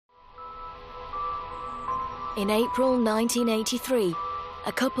In April 1983,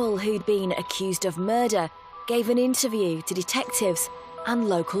 a couple who'd been accused of murder gave an interview to detectives and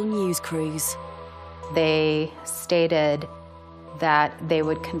local news crews. They stated that they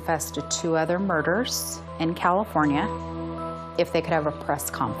would confess to 2 other murders in California if they could have a press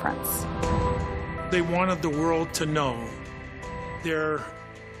conference. They wanted the world to know their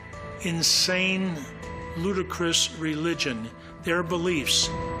insane, ludicrous religion, their beliefs.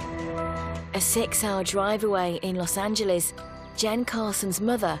 A 6-hour drive away in Los Angeles, Jen Carson's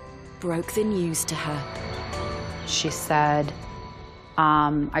mother broke the news to her. She said,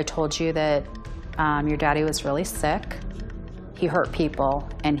 I told you that your daddy was really sick. He hurt people,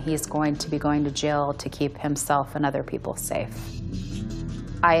 and he's going to be going to jail to keep himself and other people safe.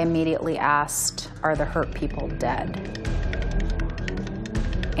 I immediately asked, are the hurt people dead?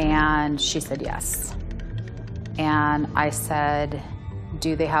 And she said yes. And I said,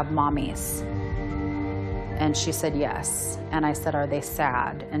 do they have mommies? And she said yes. And I said, are they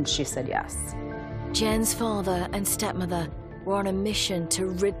sad? And she said yes. Jen's father and stepmother were on a mission to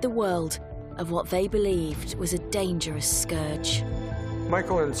rid the world of what they believed was a dangerous scourge.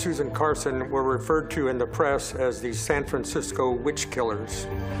 Michael and Susan Carson were referred to in the press as the San Francisco witch killers.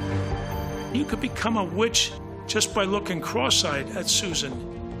 You could become a witch just by looking cross-eyed at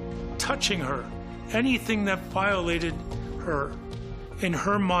Susan, touching her. Anything that violated her, in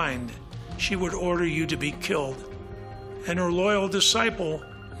her mind, she would order you to be killed. And her loyal disciple,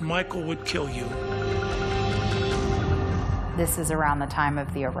 Michael, would kill you. This is around the time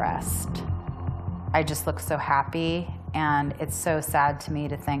of the arrest. I just look so happy, and it's so sad to me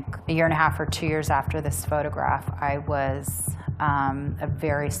to think 1.5 or 2 years after this photograph, I was a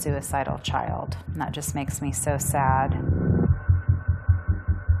very suicidal child. And that just makes me so sad.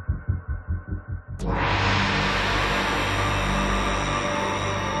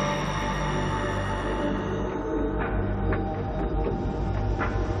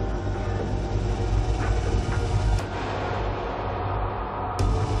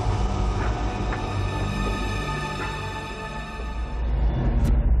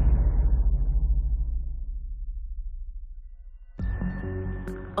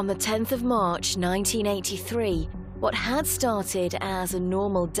 On the 10th of March 1983, what had started as a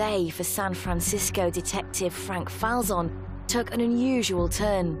normal day for San Francisco detective Frank Falzon took an unusual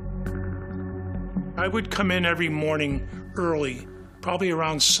turn. I would come in every morning early, probably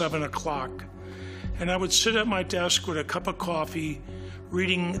around 7 o'clock, and I would sit at my desk with a cup of coffee,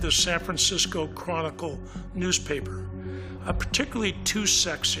 reading the San Francisco Chronicle newspaper, particularly 2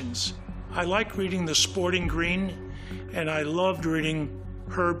 sections. I liked reading the Sporting Green, and I loved reading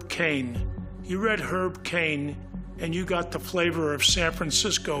Herb Caen. You read Herb Caen, and you got the flavor of San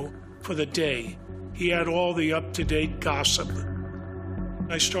Francisco for the day. He had all the up-to-date gossip.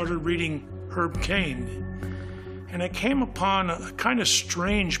 I started reading Herb Caen, and I came upon a kind of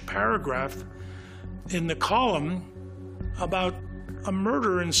strange paragraph in the column about a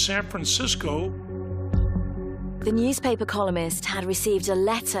murder in San Francisco. The newspaper columnist had received a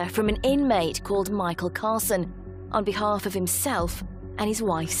letter from an inmate called Michael Carson on behalf of himself and his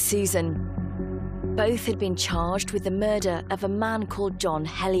wife Susan. Both had been charged with the murder of a man called John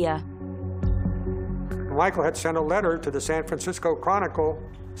Hellier. Michael had sent a letter to the San Francisco Chronicle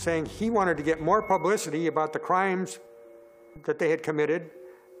saying he wanted to get more publicity about the crimes that they had committed.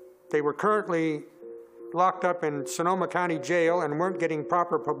 They were currently locked up in Sonoma County Jail and weren't getting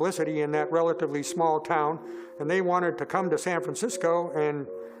proper publicity in that relatively small town, and they wanted to come to San Francisco and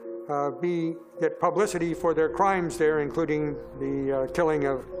get publicity for their crimes there, including the killing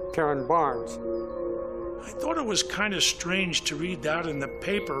of Karen Barnes. I thought it was kind of strange to read that in the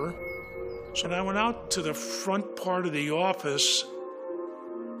paper, so I went out to the front part of the office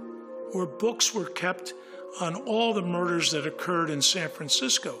where books were kept on all the murders that occurred in San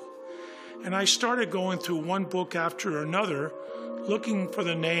Francisco. And I started going through one book after another, looking for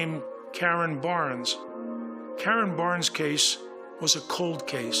the name Karen Barnes. Karen Barnes' case was a cold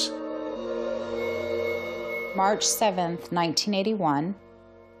case. March 7th, 1981,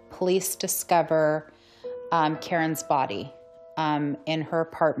 police discover Karen's body in her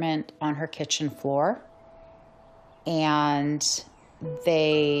apartment on her kitchen floor. And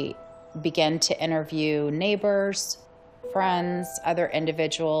they begin to interview neighbors, friends, other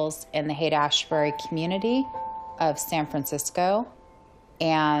individuals in the Haight-Ashbury community of San Francisco,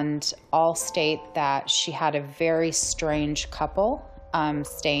 and all state that she had a very strange couple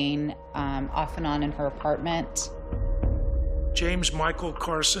staying off and on in her apartment. James Michael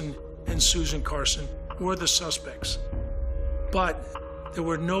Carson and Susan Carson were the suspects, but there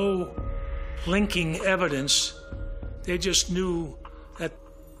were no linking evidence. They just knew that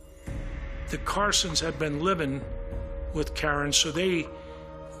The Carsons had been living with Karen, so they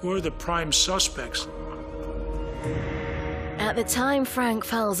were the prime suspects. At the time Frank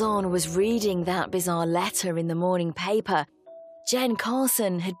Falzon was reading that bizarre letter in the morning paper, Jen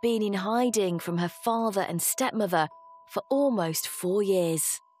Carson had been in hiding from her father and stepmother for almost 4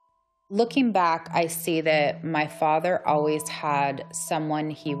 years. Looking back, I see that my father always had someone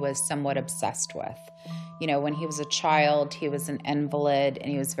he was somewhat obsessed with. You know, when he was a child, he was an invalid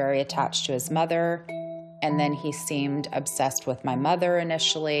and he was very attached to his mother. And then he seemed obsessed with my mother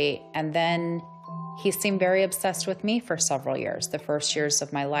initially. And then he seemed very obsessed with me for several years, the first years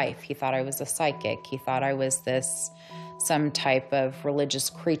of my life. He thought I was a psychic. He thought I was some type of religious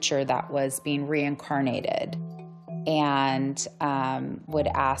creature that was being reincarnated, and would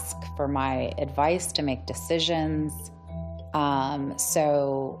ask for my advice to make decisions.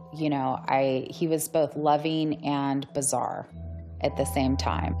 So, you know, he was both loving and bizarre at the same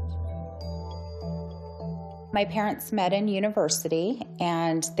time. My parents met in university,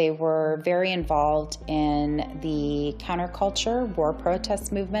 and they were very involved in the counterculture war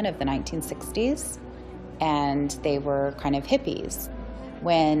protest movement of the 1960s, and they were kind of hippies.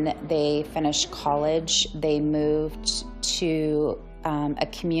 When they finished college, they moved to a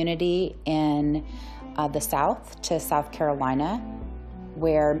community in the South, to South Carolina,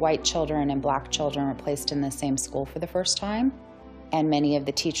 where white children and black children were placed in the same school for the first time, and many of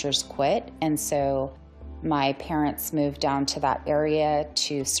the teachers quit. And so my parents moved down to that area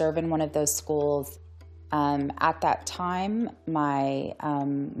to serve in one of those schools. At that time, my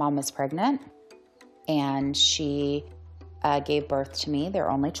mom was pregnant, and she gave birth to me, their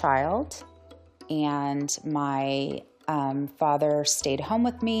only child. And my father stayed home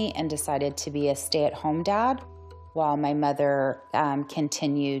with me and decided to be a stay-at-home dad while my mother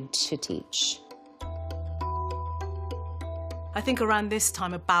continued to teach. I think around this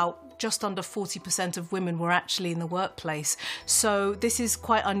time, about just under 40% of women were actually in the workplace. So this is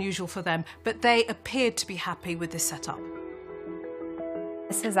quite unusual for them, but they appeared to be happy with this setup.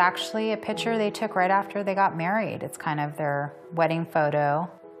 This is actually a picture they took right after they got married. It's kind of their wedding photo.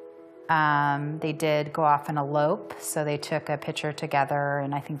 They did go off and elope, so they took a picture together,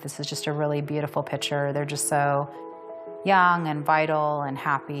 and I think this is just a really beautiful picture. They're just so young and vital and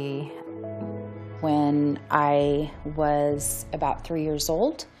happy. When I was about 3 years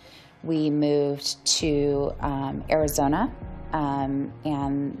old, we moved to Arizona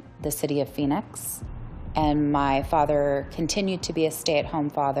and the city of Phoenix. And my father continued to be a stay-at-home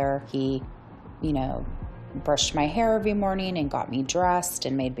father. He, you know, brushed my hair every morning and got me dressed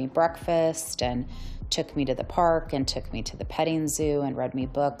and made me breakfast and took me to the park and took me to the petting zoo and read me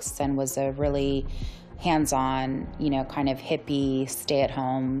books, and was a really hands-on, you know, kind of hippie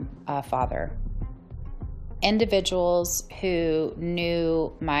stay-at-home father. Individuals who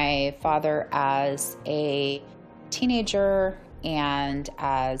knew my father as a teenager and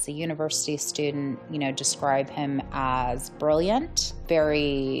as a university student, you know, describe him as brilliant,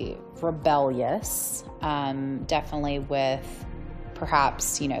 very rebellious, definitely with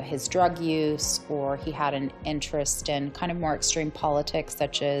perhaps, you know, his drug use, or he had an interest in kind of more extreme politics,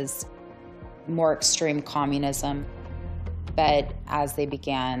 such as more extreme communism. But as they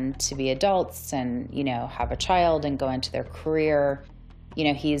began to be adults and, you know, have a child and go into their career, you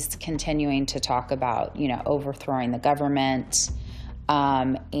know, he's continuing to talk about, you know, overthrowing the government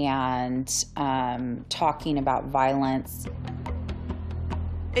and talking about violence.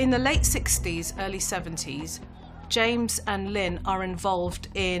 In the late 60s, early 70s, James and Lynn are involved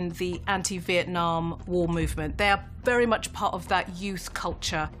in the anti-Vietnam War movement. They are very much part of that youth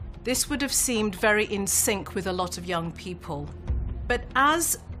culture. This would have seemed very in sync with a lot of young people. But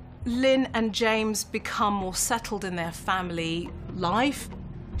as Lynn and James become more settled in their family life,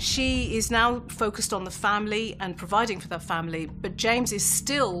 she is now focused on the family and providing for that family, but James is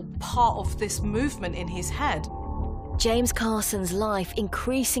still part of this movement in his head. James Carson's life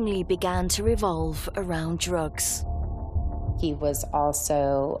increasingly began to revolve around drugs. He was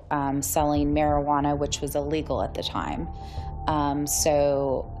also selling marijuana, which was illegal at the time.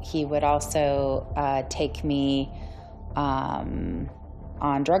 So he would also take me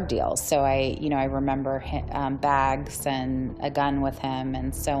on drug deals. So I remember bags and a gun with him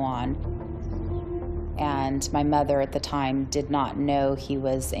and so on. And my mother at the time did not know he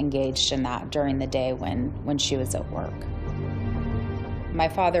was engaged in that during the day when she was at work. My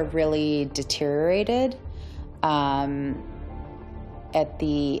father really deteriorated at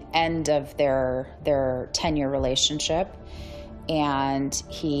the end of their 10-year relationship, and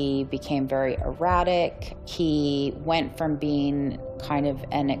he became very erratic. He went from being kind of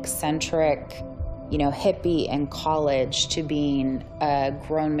an eccentric hippie in college to being a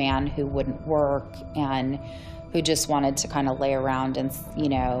grown man who wouldn't work and who just wanted to kind of lay around and,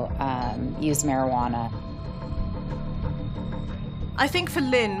 use marijuana. I think for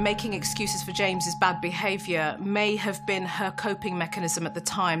Lynn, making excuses for James's bad behaviour may have been her coping mechanism at the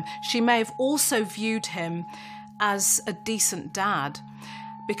time. She may have also viewed him as a decent dad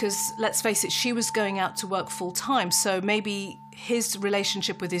because, let's face it, she was going out to work full time, so maybe his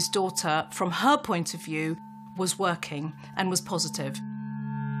relationship with his daughter, from her point of view, was working and was positive.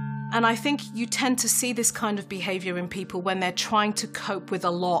 And I think you tend to see this kind of behaviour in people when they're trying to cope with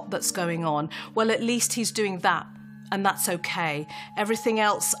a lot that's going on. Well, at least he's doing that, and that's okay. Everything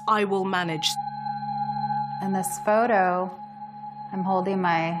else I will manage. In this photo, I'm holding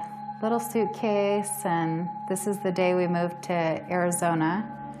my little suitcase, and this is the day we moved to Arizona.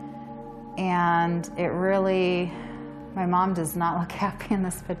 And it really, my mom does not look happy in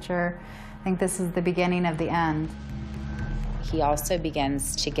this picture. I think this is the beginning of the end. He also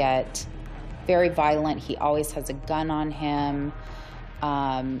begins to get very violent. He always has a gun on him.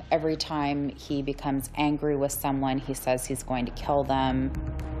 Every time he becomes angry with someone, he says he's going to kill them.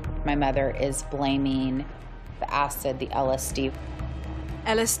 My mother is blaming the acid, the LSD.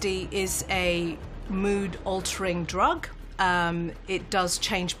 LSD is a mood-altering drug. It does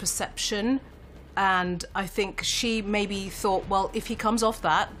change perception. And I think she maybe thought, well, if he comes off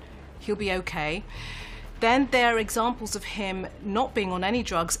that, he'll be okay. Then there are examples of him not being on any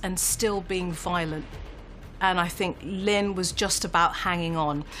drugs and still being violent. And I think Lynn was just about hanging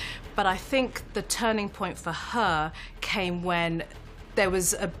on. But I think the turning point for her came when there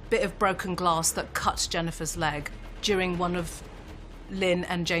was a bit of broken glass that cut Jennifer's leg during one of Lynn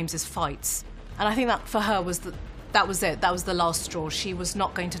and James's fights. And I think that for her was that was it. That was the last straw. She was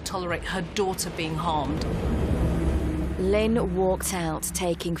not going to tolerate her daughter being harmed. Lynn walked out,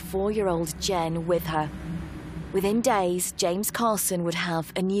 taking 4-year-old Jen with her. Within days, James Carson would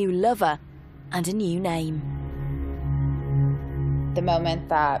have a new lover and a new name. The moment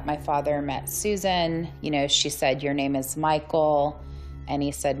that my father met Susan, she said, "Your name is Michael." And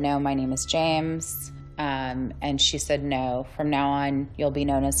he said, "No, my name is James." And she said, "No, from now on, you'll be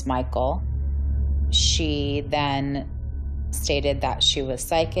known as Michael." She then stated that she was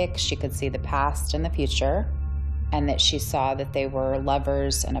psychic. She could see the past and the future, and that she saw that they were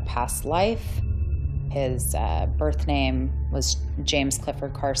lovers in a past life. His birth name was James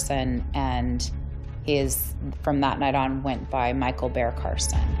Clifford Carson, and from that night on, went by Michael Bear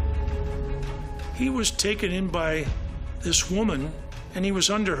Carson. He was taken in by this woman, and he was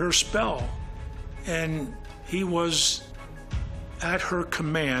under her spell. And he was at her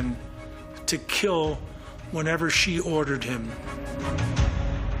command to kill whenever she ordered him.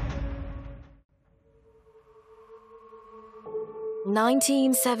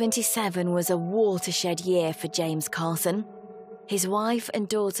 "1977 was a watershed year for James Carson. His wife and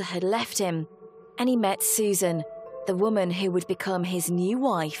daughter had left him, and he met Susan, the woman who would become his new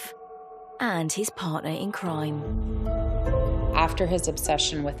wife and his partner in crime. After his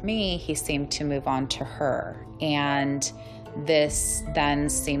obsession with me, he seemed to move on to her. And this then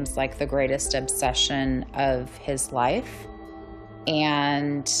seems like the greatest obsession of his life.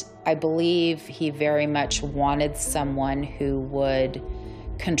 And I believe he very much wanted someone who would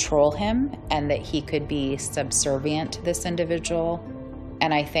control him and that he could be subservient to this individual.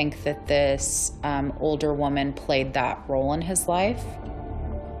 And I think that this older woman played that role in his life.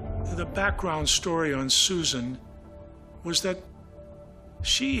 The background story on Susan was that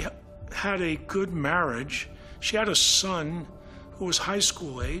she had a good marriage. She had a son who was high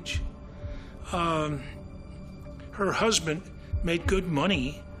school age. Her husband made good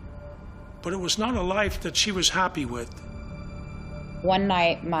money, but it was not a life that she was happy with. One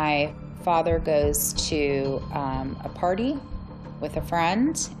night, my father goes to a party with a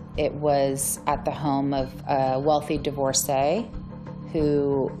friend. It was at the home of a wealthy divorcee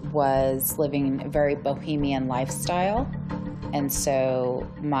who was living a very bohemian lifestyle. And so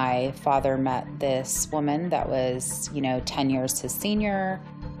my father met this woman that was, 10 years his senior,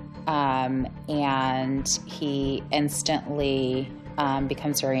 and he instantly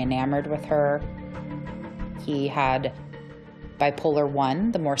becomes very enamored with her. He had bipolar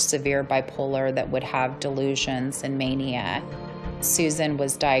 1, the more severe bipolar that would have delusions and mania. Susan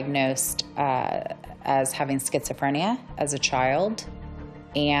was diagnosed as having schizophrenia as a child.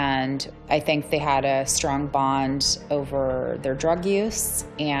 And I think they had a strong bond over their drug use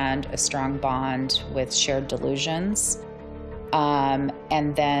and a strong bond with shared delusions. And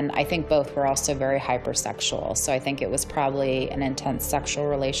then I think both were also very hypersexual. So I think it was probably an intense sexual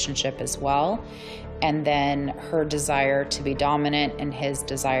relationship as well. and then her desire to be dominant and his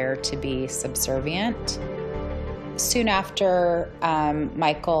desire to be subservient. Soon after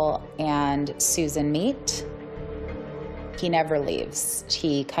Michael and Susan meet, he never leaves.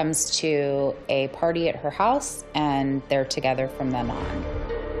 He comes to a party at her house, and they're together from then on.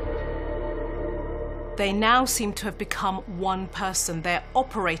 They now seem to have become one person. They're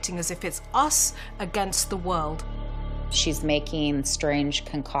operating as if it's us against the world. She's making strange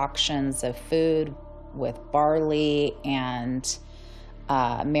concoctions of food with barley and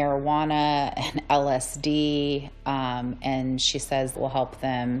marijuana and LSD, and she says will help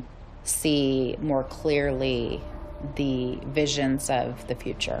them see more clearly the visions of the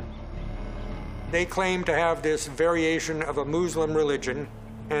future. They claim to have this variation of a Muslim religion,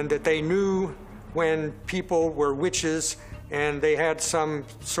 and that they knew when people were witches, and they had some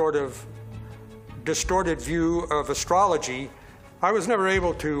sort of distorted view of astrology. I was never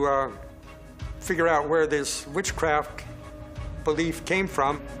able to figure out where this witchcraft belief came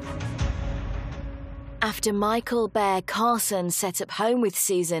from. After Michael Bear Carson set up home with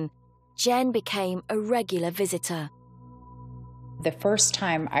Susan, Jen became a regular visitor. The first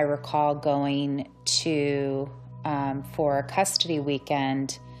time I recall going to for a custody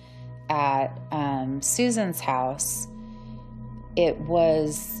weekend at Susan's house, it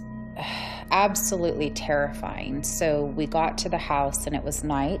was absolutely terrifying. So we got to the house and it was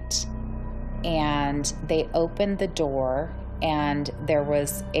night, and they opened the door and there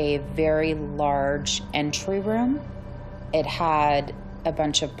was a very large entry room. It had a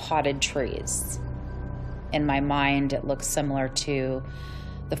bunch of potted trees. In my mind, it looks similar to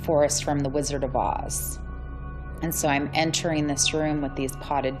the forest from The Wizard of Oz. And so I'm entering this room with these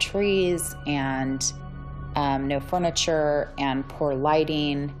potted trees and no furniture and poor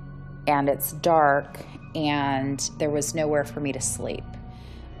lighting, and it's dark, and there was nowhere for me to sleep.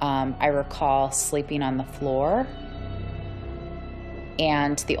 I recall sleeping on the floor,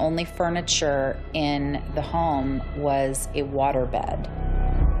 and the only furniture in the home was a waterbed.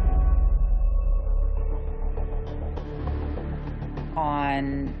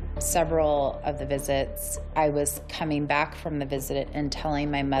 On several of the visits, I was coming back from the visit and telling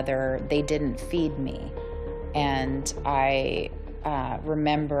my mother they didn't feed me. And I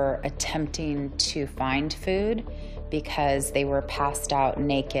remember attempting to find food because they were passed out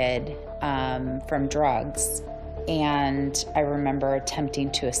naked from drugs. And I remember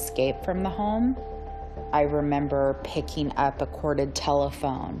attempting to escape from the home. I remember picking up a corded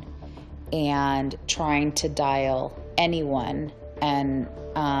telephone and trying to dial anyone. And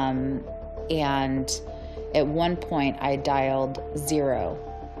at one point I dialed 0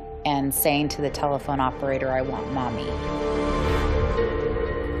 and saying to the telephone operator, "I want mommy."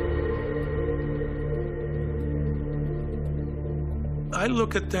 I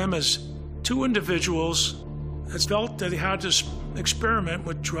look at them as two individuals that felt that they had this experiment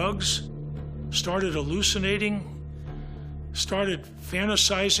with drugs, started hallucinating, started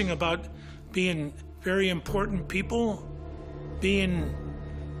fantasizing about being very important people, being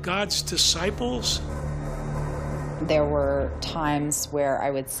God's disciples. There were times where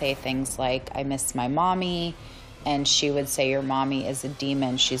I would say things like, "I miss my mommy," and she would say, "Your mommy is a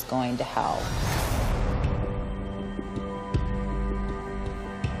demon, she's going to hell."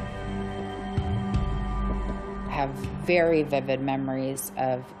 I have very vivid memories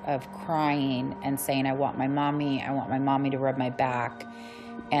of crying and saying, "I want my mommy to rub my back."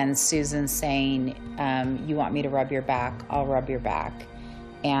 And Susan saying, "You want me to rub your back? I'll rub your back."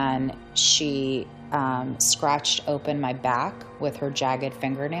 And she scratched open my back with her jagged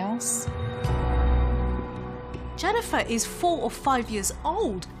fingernails. Jennifer is 4 or 5 years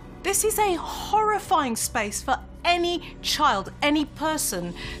old. This is a horrifying space for any child, any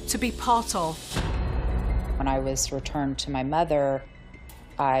person to be part of. When I was returned to my mother,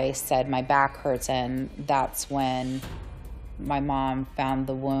 I said my back hurts, and that's when my mom found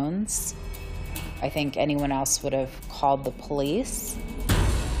the wounds. I think anyone else would have called the police,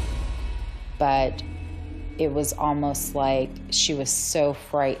 but it was almost like she was so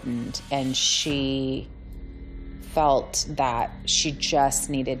frightened and she felt that she just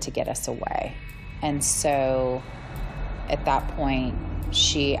needed to get us away. And so at that point,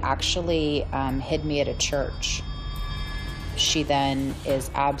 she actually hid me at a church. She then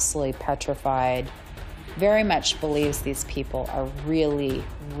is absolutely petrified, very much believes these people are really,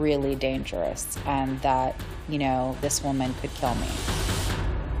 really dangerous and that, this woman could kill me.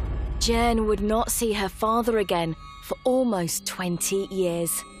 Jen would not see her father again for almost 20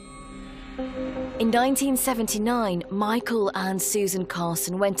 years. In 1979, Michael and Susan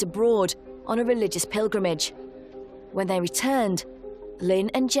Carson went abroad on a religious pilgrimage. When they returned,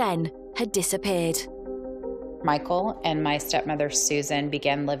 Lynn and Jen had disappeared. Michael and my stepmother Susan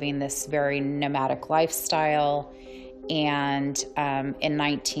began living this very nomadic lifestyle and in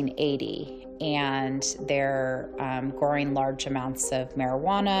 1980, and they're growing large amounts of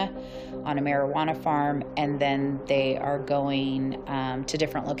marijuana on a marijuana farm, and then they are going to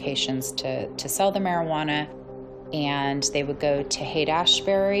different locations to sell the marijuana. And they would go to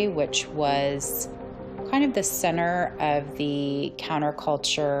Haight-Ashbury, which was kind of the center of the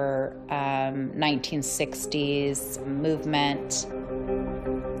counterculture 1960s movement.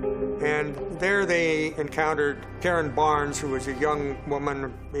 And there they encountered Karen Barnes, who was a young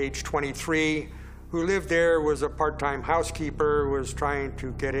woman, age 23, who lived there, was a part-time housekeeper, was trying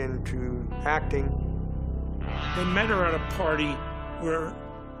to get into acting. They met her at a party where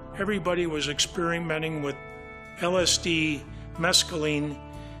everybody was experimenting with LSD, mescaline,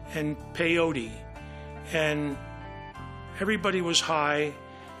 and peyote. And everybody was high.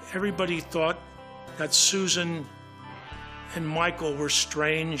 Everybody thought that Susan and Michael were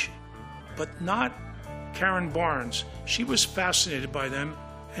strange, but not Karen Barnes. She was fascinated by them,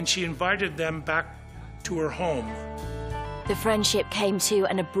 and she invited them back to her home. The friendship came to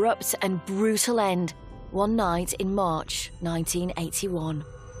an abrupt and brutal end one night in March 1981.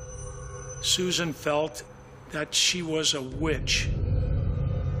 Susan felt that she was a witch.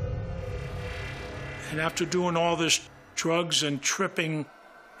 And after doing all this drugs and tripping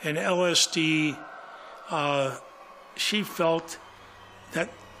and LSD, she felt that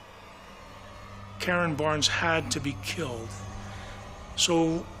Karen Barnes had to be killed.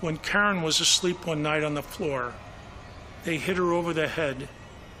 So when Karen was asleep one night on the floor, they hit her over the head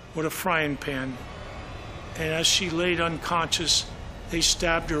with a frying pan. And as she laid unconscious, they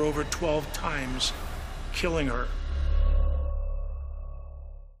stabbed her over 12 times, killing her.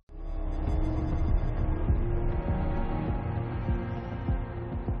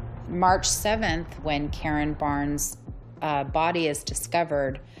 March 7th, when Karen Barnes' body is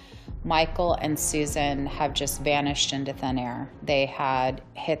discovered, Michael and Susan have just vanished into thin air. They had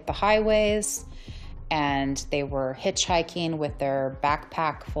hit the highways and they were hitchhiking with their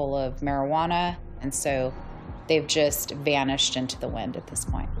backpack full of marijuana, and so they've just vanished into the wind at this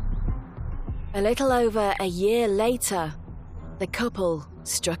point. A little over a year later, the couple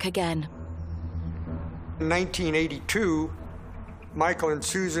struck again. In 1982, Michael and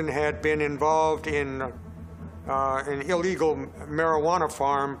Susan had been involved in an illegal marijuana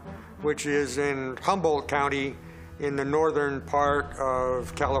farm, which is in Humboldt County in the northern part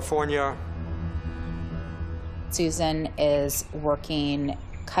of California. Susan is working,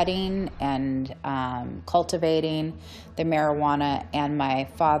 cutting and cultivating the marijuana, and my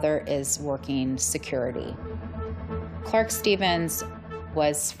father is working security. Clark Stevens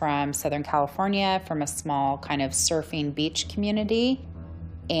was from Southern California, from a small kind of surfing beach community,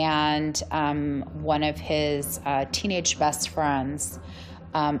 and one of his teenage best friends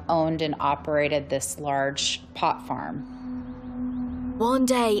owned and operated this large pot farm. One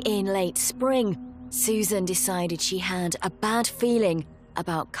day in late spring, Susan decided she had a bad feeling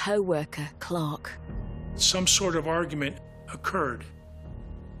about co-worker Clark. Some sort of argument occurred,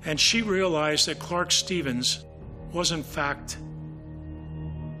 and she realized that Clark Stevens was in fact,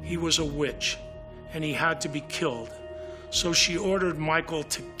 he was a witch, and he had to be killed. So she ordered Michael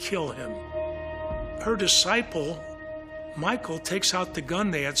to kill him. Her disciple, Michael, takes out the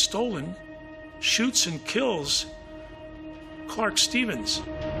gun they had stolen, shoots and kills Clark Stevens.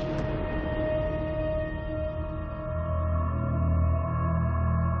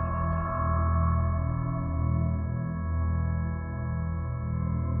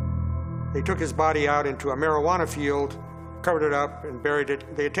 They took his body out into a marijuana field, covered it up, and buried it.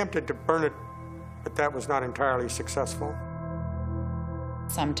 They attempted to burn it, but that was not entirely successful.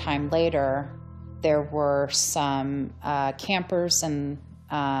 Sometime later, there were some campers in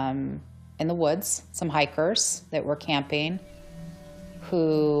the woods, some hikers that were camping,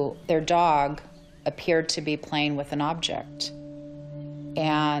 who their dog appeared to be playing with an object.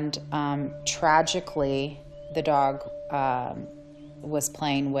 And tragically, the dog was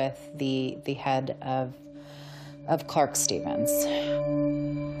playing with the head of Clark Stevens.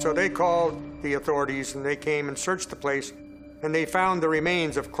 So they called the authorities, and they came and searched the place, and they found the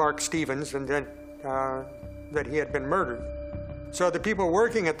remains of Clark Stevens, and then that he had been murdered. So the people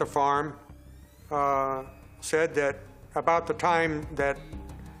working at the farm said that about the time that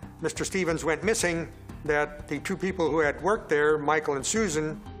Mr. Stevens went missing, that the two people who had worked there, Michael and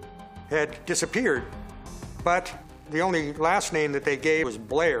Susan, had disappeared. But the only last name that they gave was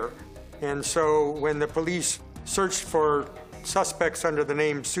Blair. And so when the police searched for suspects under the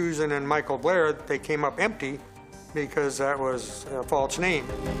name Susan and Michael Blair, they came up empty because that was a false name.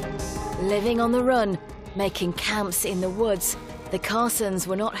 Living on the run, Making camps in the woods, the Carsons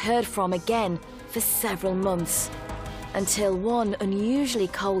were not heard from again for several months, until one unusually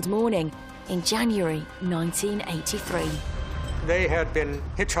cold morning in January 1983. They had been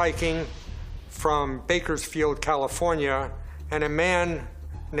hitchhiking from Bakersfield, California, and a man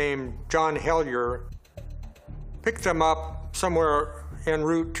named John Hellier picked them up somewhere en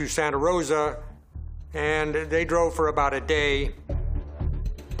route to Santa Rosa, and they drove for about a day.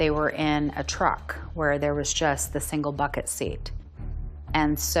 They were in a truck where there was just the single bucket seat.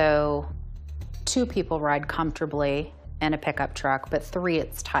 And so 2 people ride comfortably in a pickup truck, but 3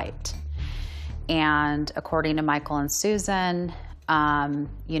 it's tight. And according to Michael and Susan, John's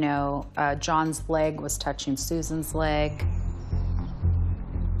leg was touching Susan's leg.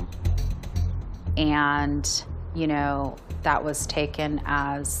 And, that was taken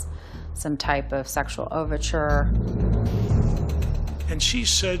as some type of sexual overture. And she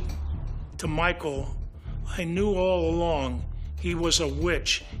said to Michael, I knew all along he was a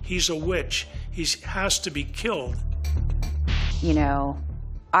witch. He's a witch. He has to be killed.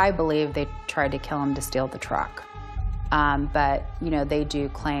 I believe they tried to kill him to steal the truck. But, they do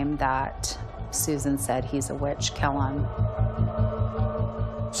claim that Susan said he's a witch, kill him.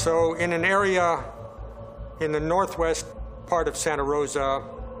 So in an area in the northwest part of Santa Rosa,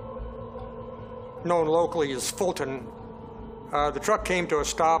 known locally as Fulton, the truck came to a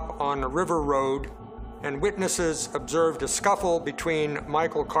stop on a river road, and witnesses observed a scuffle between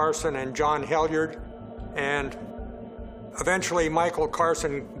Michael Carson and John Helliard, and eventually Michael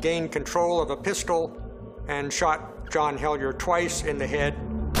Carson gained control of a pistol and shot John Helliard twice in the head.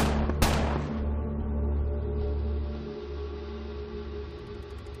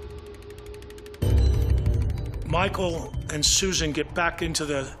 Michael and Susan get back into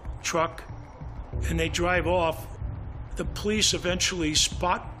the truck and they drive off. The police eventually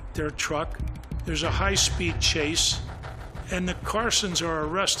spot their truck. There's a high-speed chase, and the Carsons are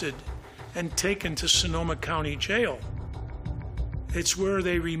arrested and taken to Sonoma County Jail. It's where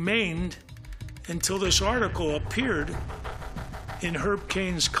they remained until this article appeared in Herb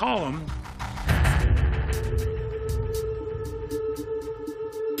Caen's column.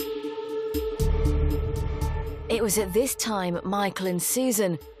 It was at this time Michael and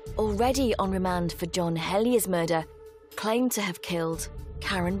Susan, already on remand for John Hellier's murder, claimed to have killed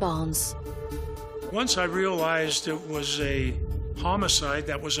Karen Barnes. Once I realized it was a homicide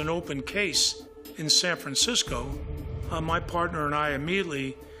that was an open case in San Francisco, my partner and I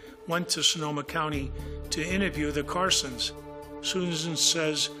immediately went to Sonoma County to interview the Carsons. Susan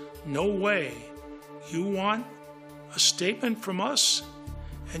says, "No way. You want a statement from us?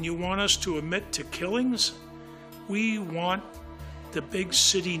 And you want us to admit to killings? We want the big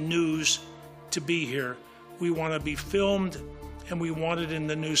city news to be here. We want to be filmed, and we want it in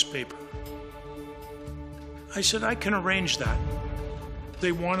the newspaper." I said, "I can arrange that."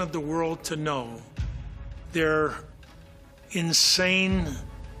 They wanted the world to know their insane,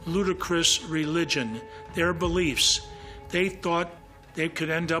 ludicrous religion, their beliefs. They thought they could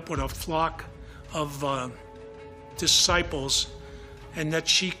end up with a flock of disciples, and that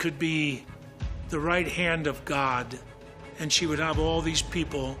she could be the right hand of God, and she would have all these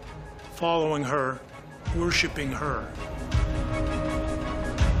people following her, worshiping her.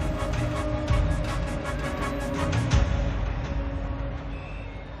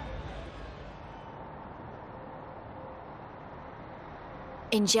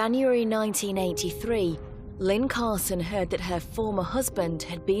 In January 1983, Lynn Carson heard that her former husband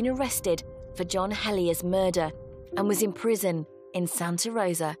had been arrested for John Hellier's murder and was in prison in Santa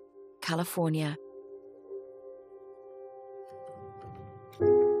Rosa, California.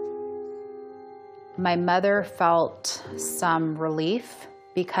 My mother felt some relief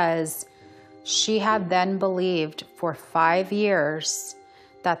because she had then believed for 5 years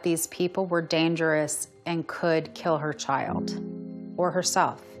that these people were dangerous and could kill her child or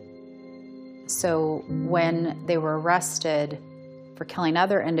herself. So when they were arrested for killing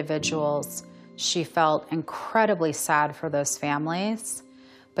other individuals, she felt incredibly sad for those families,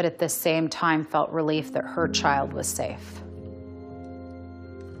 but at the same time felt relief that her child was safe.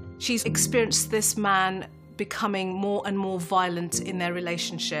 She's experienced this man becoming more and more violent in their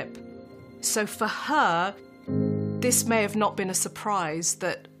relationship. So for her, this may have not been a surprise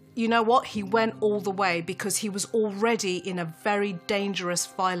that, you know what, he went all the way because he was already in a very dangerous,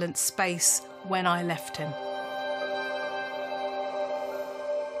 violent space when I left him.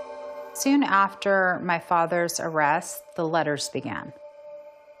 Soon after my father's arrest, the letters began.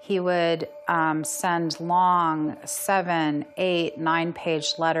 He would send long 7-, 8-,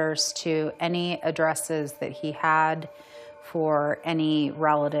 9-page letters to any addresses that he had for any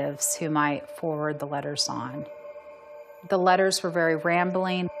relatives who might forward the letters on. The letters were very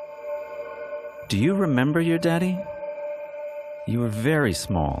rambling. Do you remember your daddy? You were very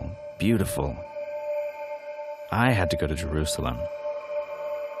small, beautiful. I had to go to Jerusalem.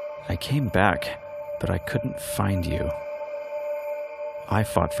 I came back, but I couldn't find you. I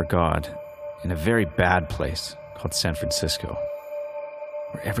fought for God in a very bad place called San Francisco,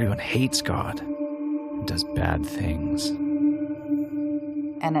 where everyone hates God and does bad things.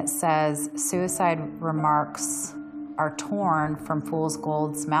 And it says, suicide remarks are torn from fool's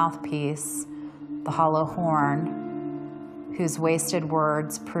gold's mouthpiece, the hollow horn, whose wasted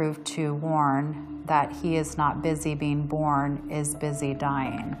words prove to warn that he is not busy being born, is busy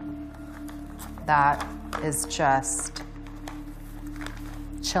dying. That is just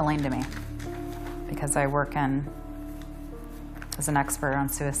chilling to me, because I work as an expert on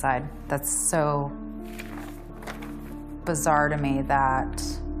suicide. That's so bizarre to me that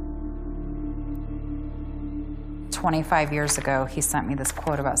 25 years ago, he sent me this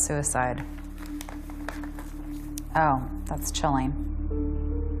quote about suicide. Oh, that's chilling.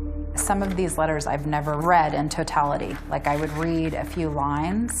 Some of these letters I've never read in totality. Like, I would read a few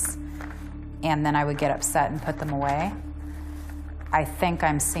lines and then I would get upset and put them away. I think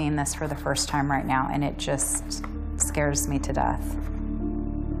I'm seeing this for the first time right now, and it just scares me to death.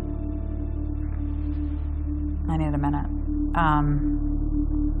 I need a minute.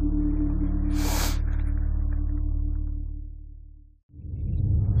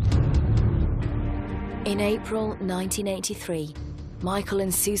 In April 1983, Michael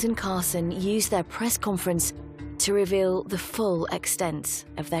and Susan Carson used their press conference to reveal the full extent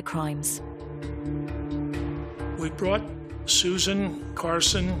of their crimes. We brought Susan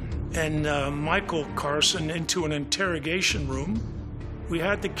Carson and Michael Carson into an interrogation room. We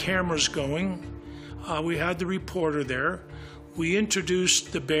had the cameras going. We had the reporter there. We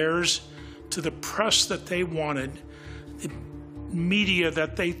introduced the Bears to the press that they wanted, the media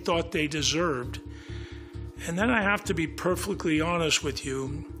that they thought they deserved. And then I have to be perfectly honest with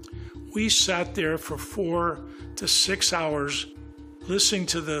you. We sat there for 4 to 6 hours listening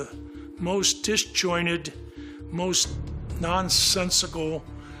to the most disjointed, most nonsensical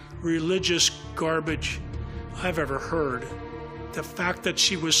religious garbage I've ever heard. The fact that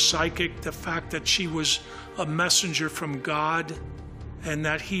she was psychic, the fact that she was a messenger from God, and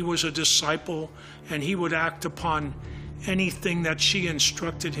that he was a disciple and he would act upon anything that she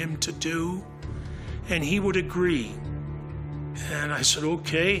instructed him to do, and he would agree. And I said,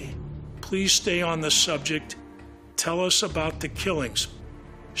 okay, please stay on the subject. Tell us about the killings.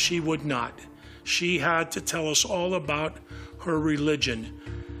 She would not. She had to tell us all about her religion.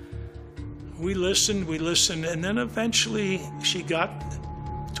 We listened, and then eventually she got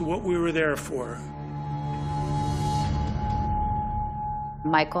to what we were there for.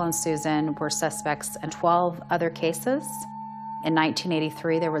 Michael and Susan were suspects in 12 other cases. In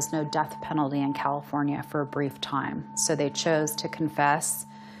 1983, there was no death penalty in California for a brief time, so they chose to confess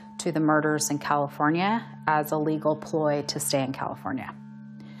to the murders in California as a legal ploy to stay in California.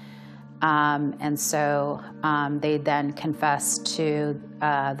 And so they then confessed to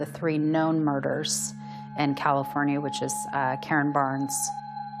the 3 known murders in California, which is Karen Barnes,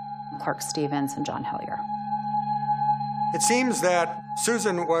 Clark Stevens, and John Hillier. It seems that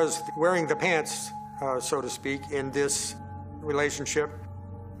Susan was wearing the pants, so to speak, in this relationship.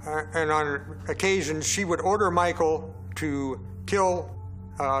 And on occasion, she would order Michael to kill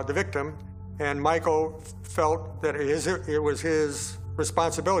the victim, and Michael felt that it was his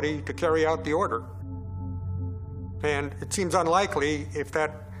responsibility to carry out the order. And it seems unlikely, if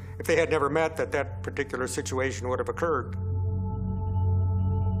they had never met, that particular situation would have occurred.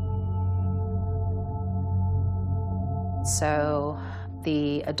 So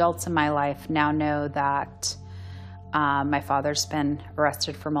the adults in my life now know that my father's been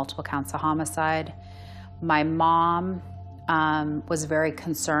arrested for multiple counts of homicide. My mom was very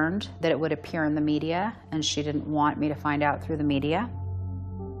concerned that it would appear in the media, and she didn't want me to find out through the media.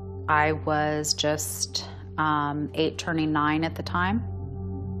 I was just 8 turning 9 at the time,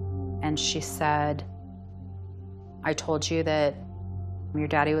 and she said, I told you that your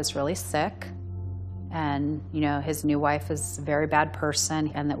daddy was really sick, and his new wife is a very bad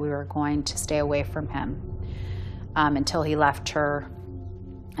person, and that we were going to stay away from him until he left her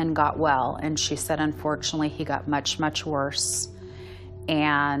and got well. And she said, unfortunately, he got much, much worse,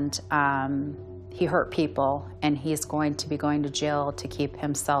 and he hurt people, and he's going to be going to jail to keep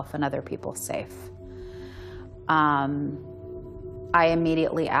himself and other people safe. I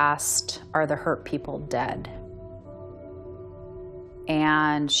immediately asked, are the hurt people dead?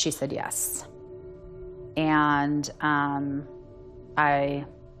 And she said yes. And I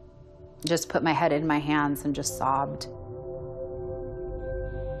just put my head in my hands and just sobbed.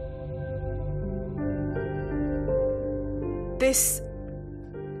 This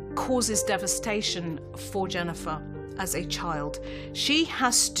causes devastation for Jennifer as a child. She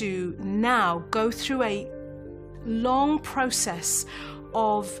has to now go through a long process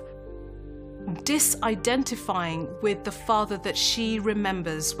of disidentifying with the father that she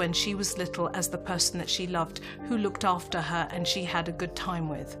remembers when she was little as the person that she loved, who looked after her and she had a good time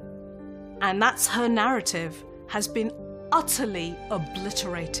with. And that's her narrative, has been utterly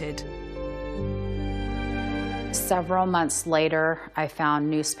obliterated. Several months later, I found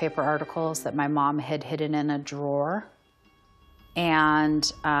newspaper articles that my mom had hidden in a drawer.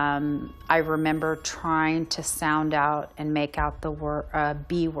 And I remember trying to sound out and make out the word,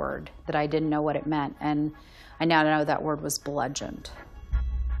 B word, that I didn't know what it meant. And I now know that word was bludgeoned.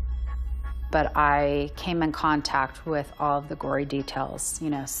 But I came in contact with all of the gory details, you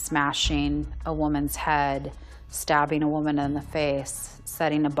know, smashing a woman's head, stabbing a woman in the face,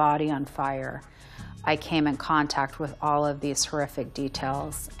 setting a body on fire. I came in contact with all of these horrific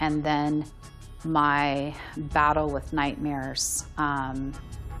details. And then my battle with nightmares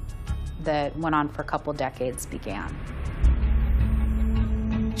that went on for a couple decades began.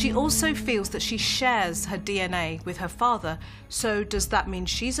 She also feels that she shares her DNA with her father, so does that mean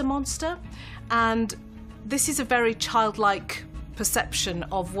she's a monster? And this is a very childlike perception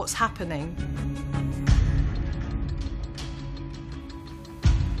of what's happening.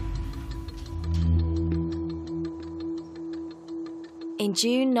 In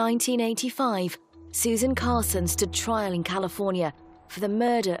June 1985, Susan Carson stood trial in California for the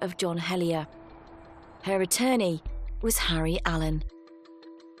murder of John Hellier. Her attorney was Harry Allen.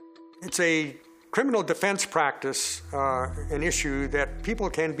 It's a criminal defense practice, an issue that people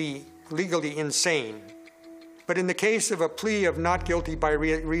can be legally insane. But in the case of a plea of not guilty by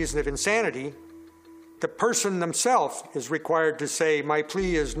reason of insanity, the person themselves is required to say, my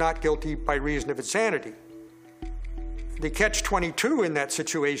plea is not guilty by reason of insanity. The catch-22 in that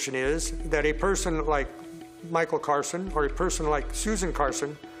situation is that a person like Michael Carson or a person like Susan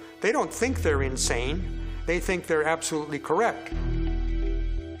Carson, they don't think they're insane. They think they're absolutely correct.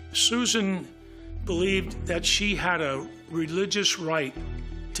 Susan believed that she had a religious right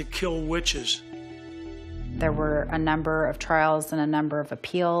to kill witches. There were a number of trials and a number of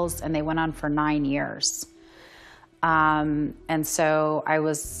appeals, and they went on for 9 years. And so I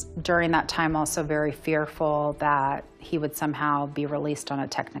was, during that time, also very fearful that he would somehow be released on a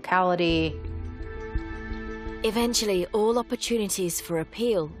technicality. Eventually, all opportunities for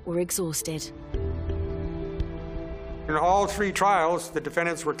appeal were exhausted. In all 3 trials, the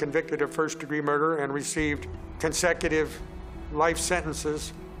defendants were convicted of first-degree murder and received consecutive life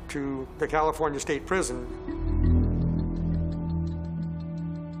sentences to the California State Prison.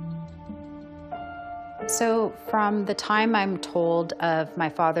 So from the time I'm told of my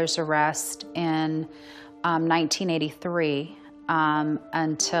father's arrest in 1983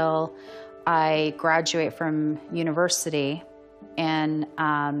 until I graduate from university in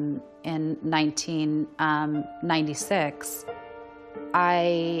 1996,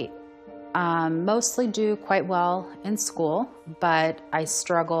 I mostly do quite well in school, but I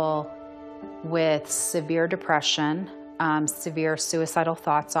struggle with severe depression, severe suicidal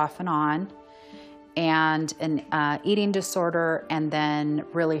thoughts off and on, and an eating disorder, and then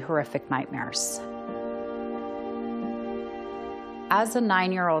really horrific nightmares. As a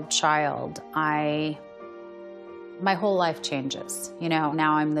 9-year-old child, my whole life changes. You know,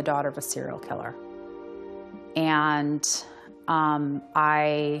 now I'm the daughter of a serial killer. And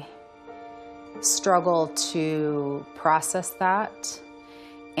I struggle to process that.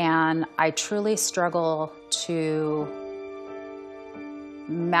 And I truly struggle to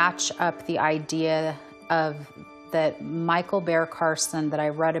match up the idea of that Michael Bear Carson that I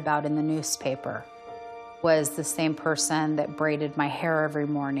read about in the newspaper was the same person that braided my hair every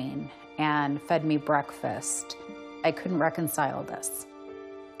morning and fed me breakfast. I couldn't reconcile this.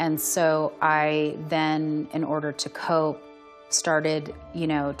 And so I then, in order to cope, started,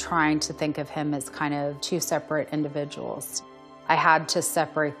 trying to think of him as kind of 2 separate individuals. I had to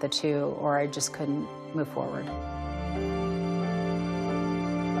separate the 2 or I just couldn't move forward.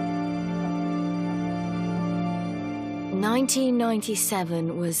 In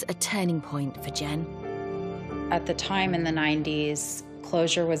 1997 was a turning point for Jen. At the time in the 90s,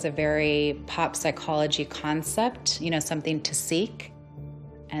 closure was a very pop psychology concept, something to seek.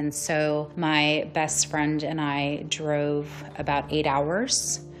 And so my best friend and I drove about 8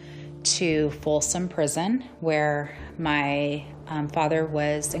 hours to Folsom Prison, where my father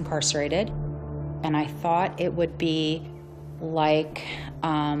was incarcerated. And I thought it would be like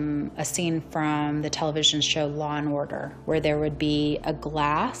a scene from the television show Law and Order, where there would be a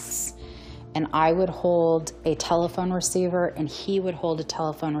glass and I would hold a telephone receiver and he would hold a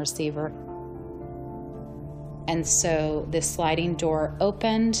telephone receiver. And so this sliding door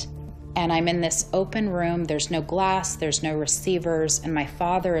opened and I'm in this open room. There's no glass, there's no receivers, and my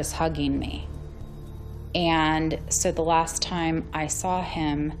father is hugging me. And so the last time I saw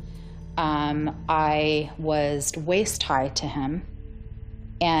him, I was waist high to him.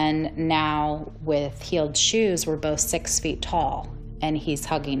 And now with heeled shoes, we're both 6 feet tall and he's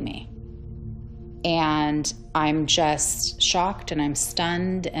hugging me. And I'm just shocked and I'm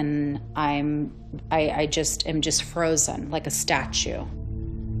stunned and I just am just frozen like a statue.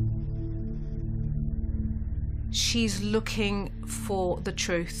 She's looking for the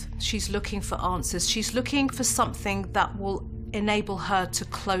truth. She's looking for answers. She's looking for something that will enable her to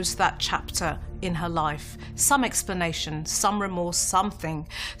close that chapter in her life. Some explanation, some remorse, something,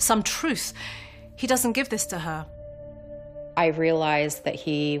 some truth. He doesn't give this to her. I realized that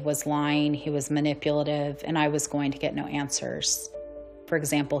he was lying, he was manipulative, and I was going to get no answers. For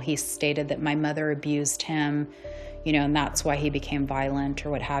example, he stated that my mother abused him, and that's why he became violent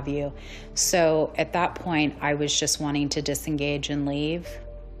or what have you. So at that point, I was just wanting to disengage and leave,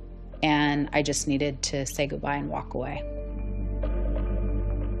 and I just needed to say goodbye and walk away.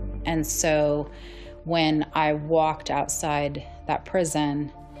 And so when I walked outside that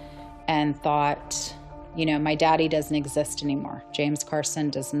prison and thought, my daddy doesn't exist anymore. James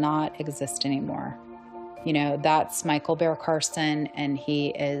Carson does not exist anymore. That's Michael Bear Carson, and he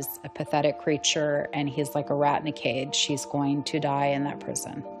is a pathetic creature, and he's like a rat in a cage. He's going to die in that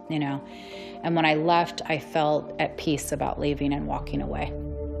prison, And when I left, I felt at peace about leaving and walking away.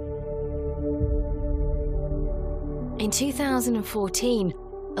 In 2014,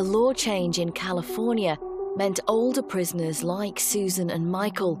 a law change in California meant older prisoners like Susan and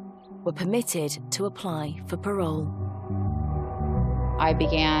Michael were permitted to apply for parole. I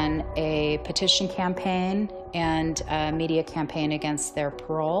began a petition campaign and a media campaign against their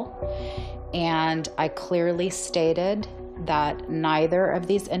parole, and I clearly stated that neither of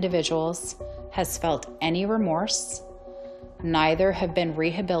these individuals has felt any remorse, neither have been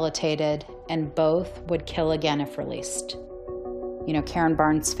rehabilitated, and both would kill again if released. Karen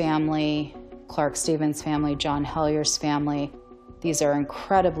Barnes' family, Clark Stevens' family, John Hellier's family, these are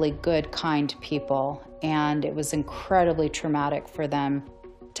incredibly good, kind people, and it was incredibly traumatic for them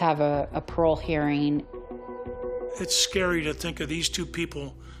to have a parole hearing. It's scary to think of these two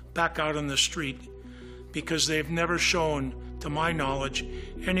people back out on the street because they've never shown, to my knowledge,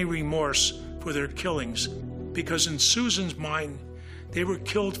 any remorse for their killings. Because in Susan's mind, they were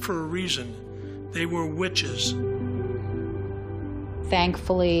killed for a reason. They were witches.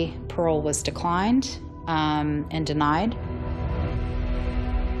 Thankfully, parole was declined and denied.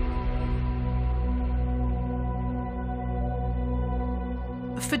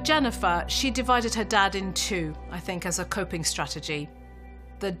 For Jennifer, she divided her dad in two, I think, as a coping strategy.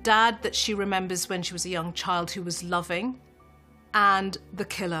 The dad that she remembers when she was a young child who was loving, and the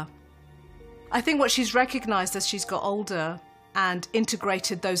killer. I think what she's recognized as she's got older and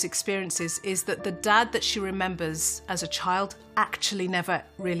integrated those experiences is that the dad that she remembers as a child actually never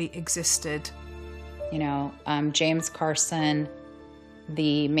really existed. James Carson,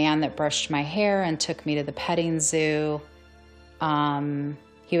 the man that brushed my hair and took me to the petting zoo,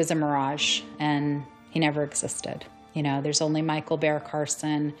 he was a mirage and he never existed. There's only Michael Bear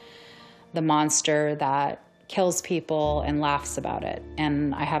Carson, the monster that kills people and laughs about it.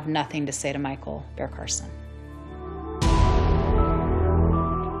 And I have nothing to say to Michael Bear Carson.